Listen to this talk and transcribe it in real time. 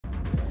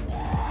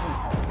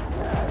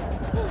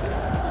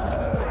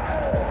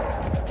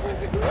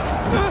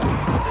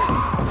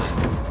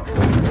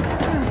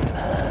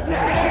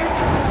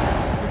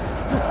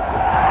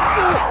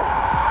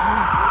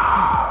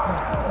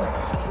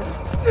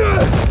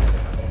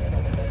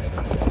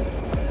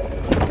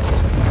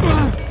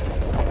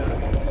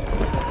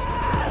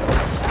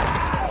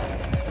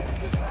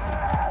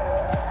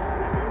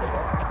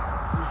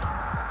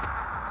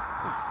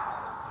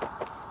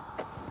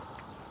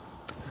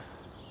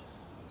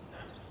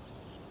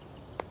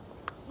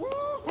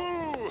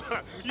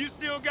You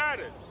still got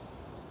it.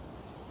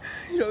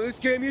 You know, this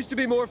game used to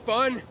be more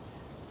fun.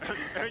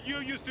 And you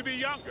used to be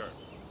younger.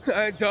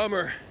 And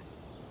dumber.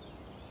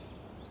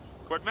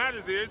 What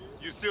matters is,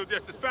 you're still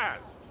just as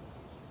fast.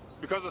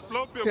 Because a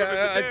slow pilgrim is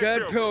Yeah, a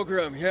dead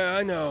pilgrim. Yeah,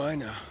 I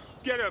know.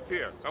 Get up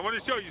here. I want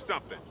to show you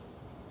something.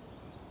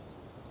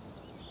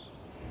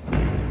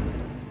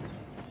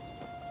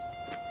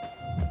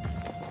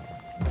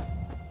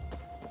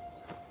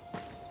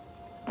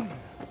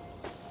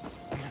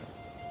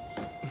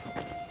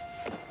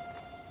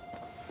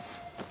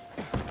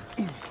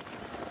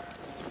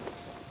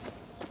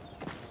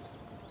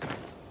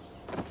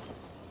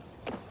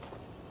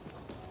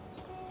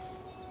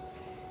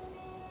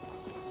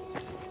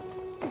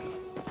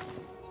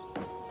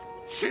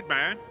 Shit,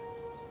 man.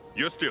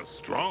 You're still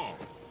strong.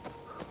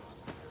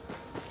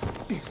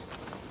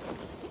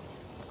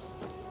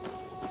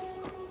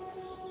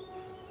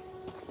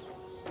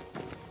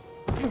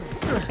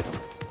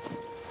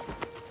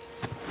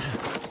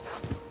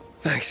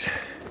 Thanks.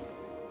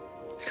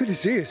 It's good to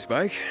see you,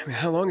 Spike. I mean,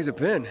 how long has it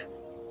been?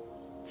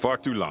 Far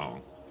too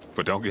long.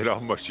 But don't get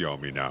all mushy on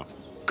me now.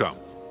 Come,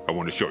 I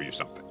want to show you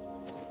something.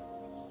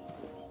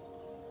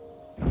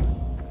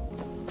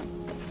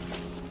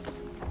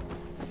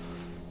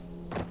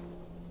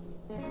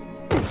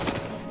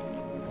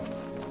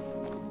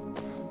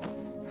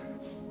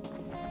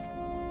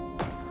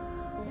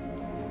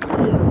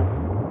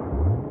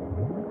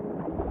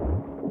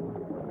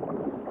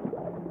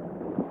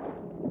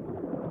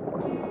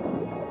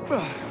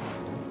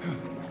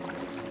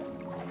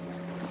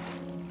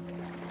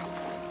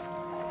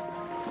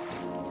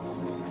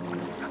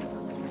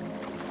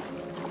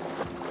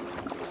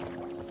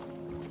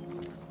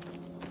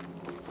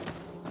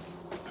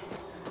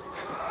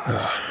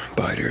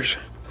 Biters.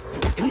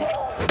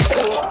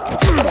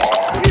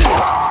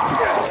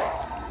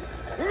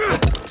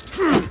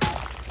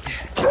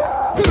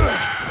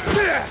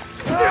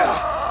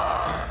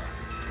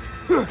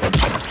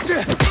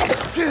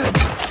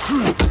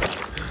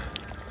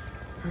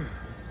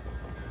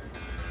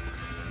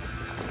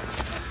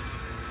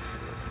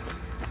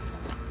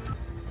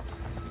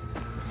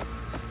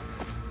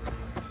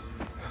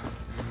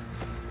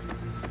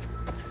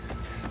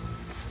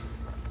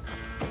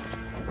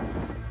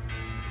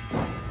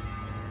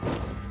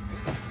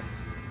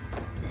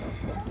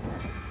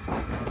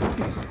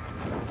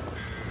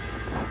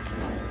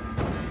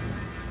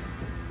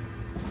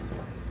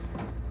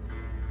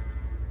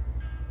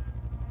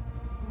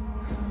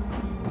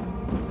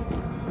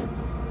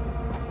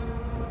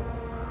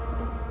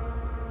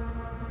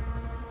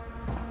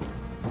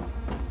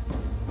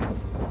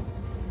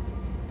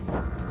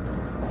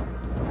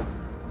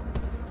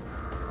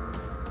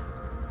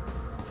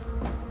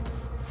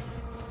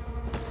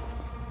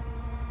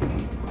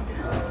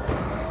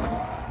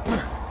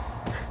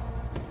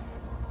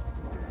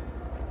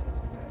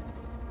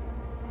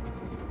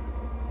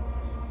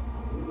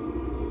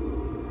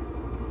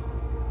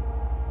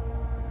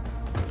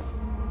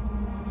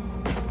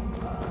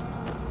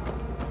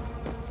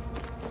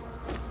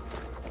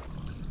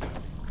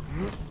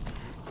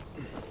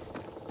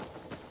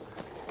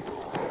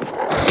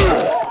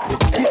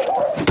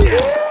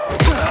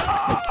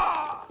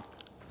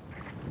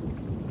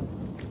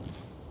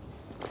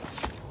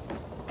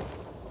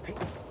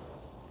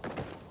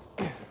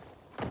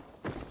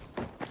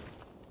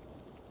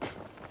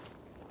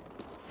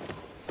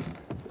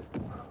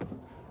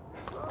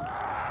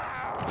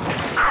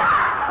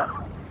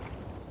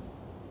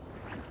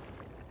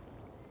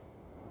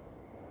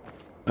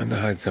 Time to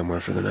hide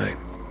somewhere for the night.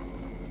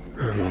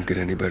 It won't get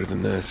any better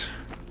than this.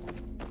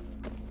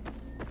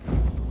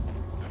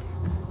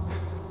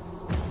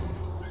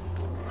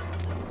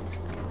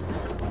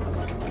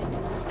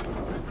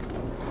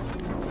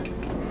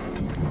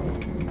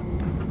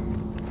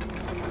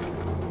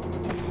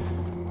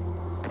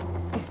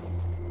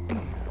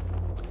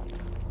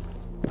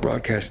 The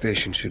broadcast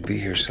station should be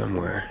here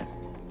somewhere.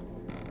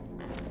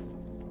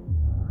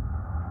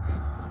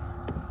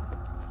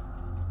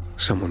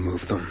 Someone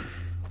moved them.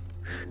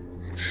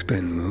 It's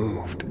been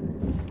moved.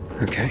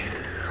 Okay,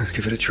 let's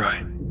give it a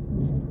try.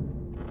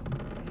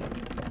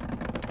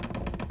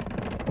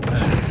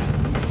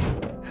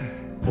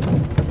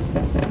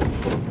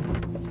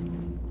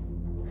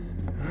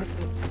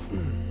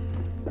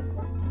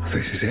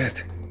 This is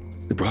it.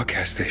 The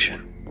broadcast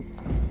station.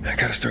 I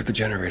gotta start the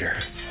generator.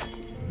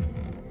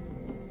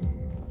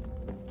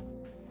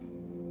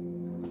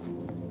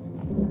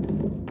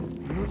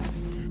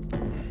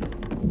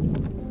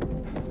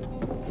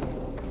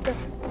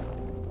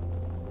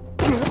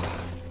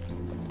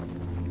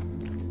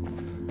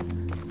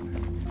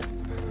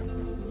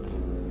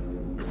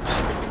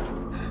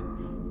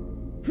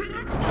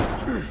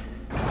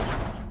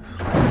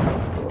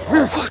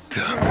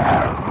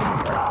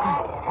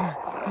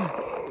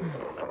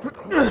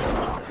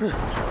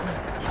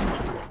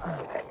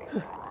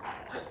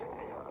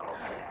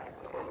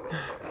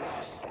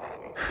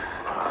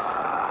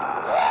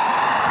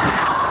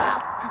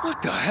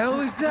 What the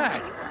hell is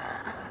that?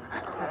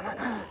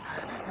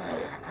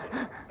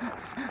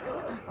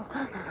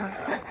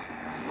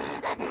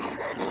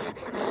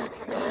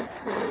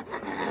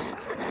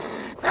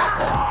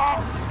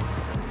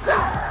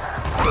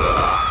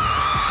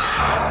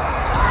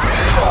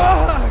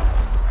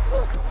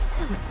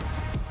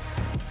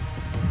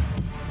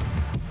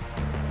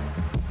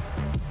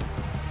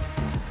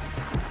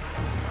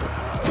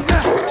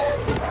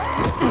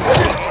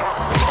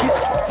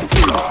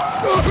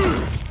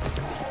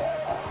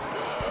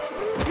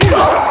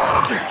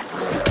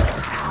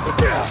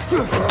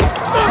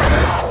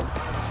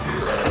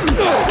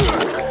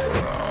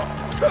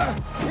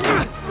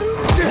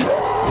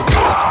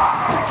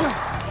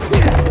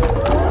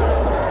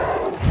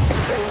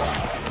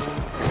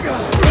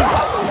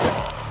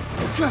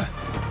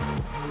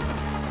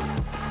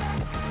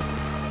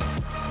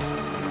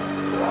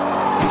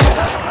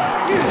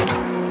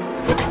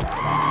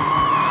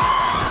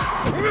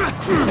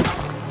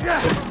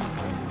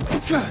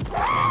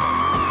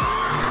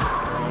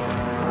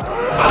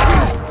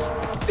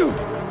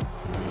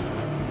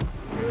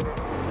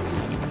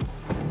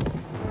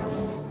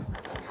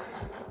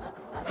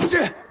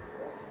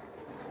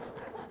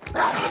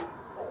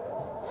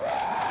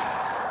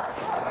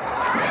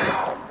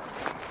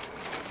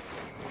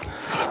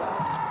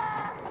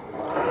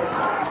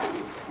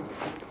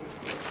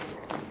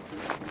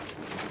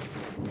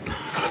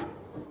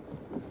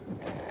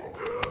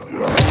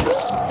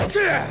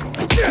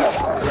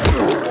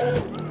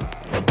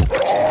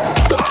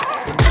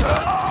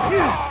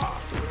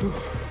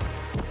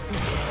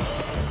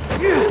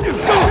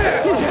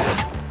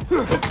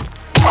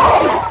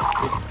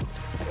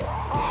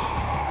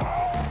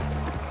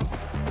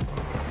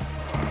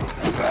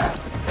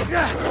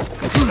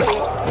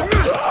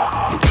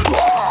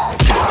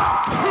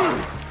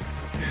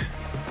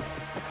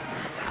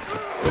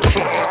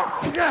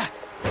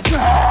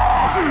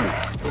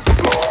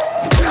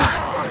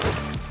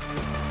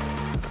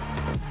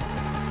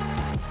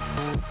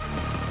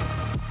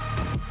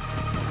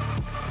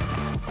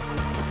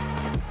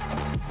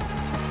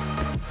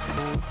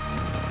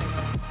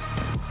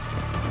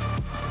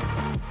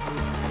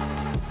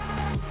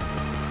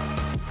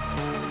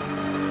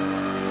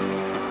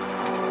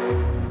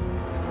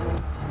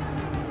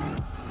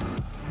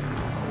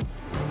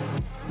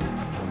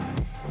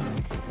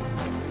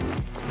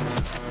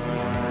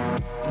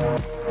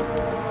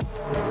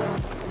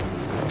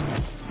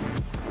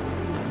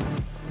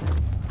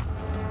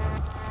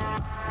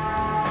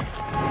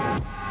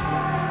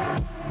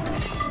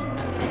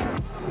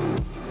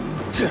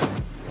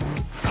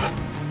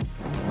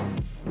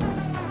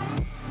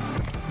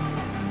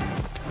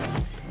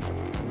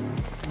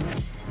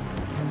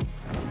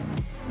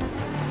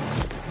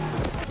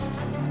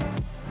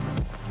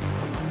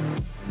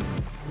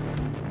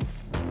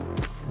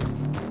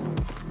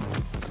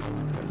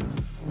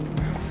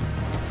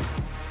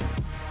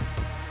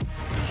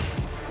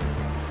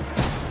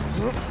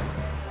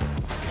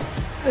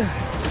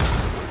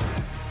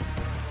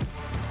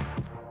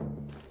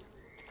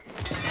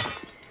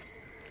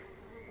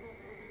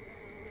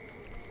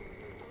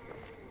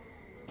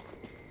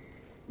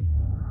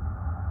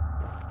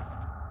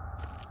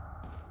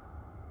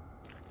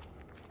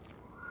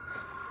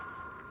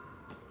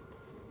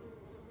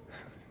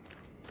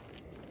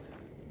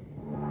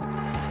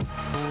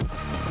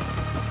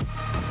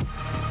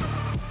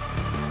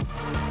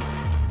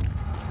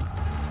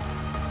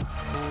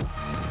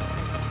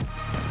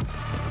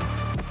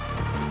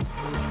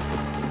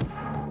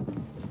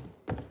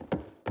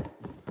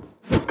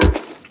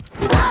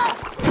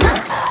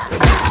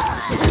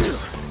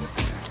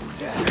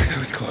 That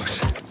was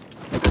close.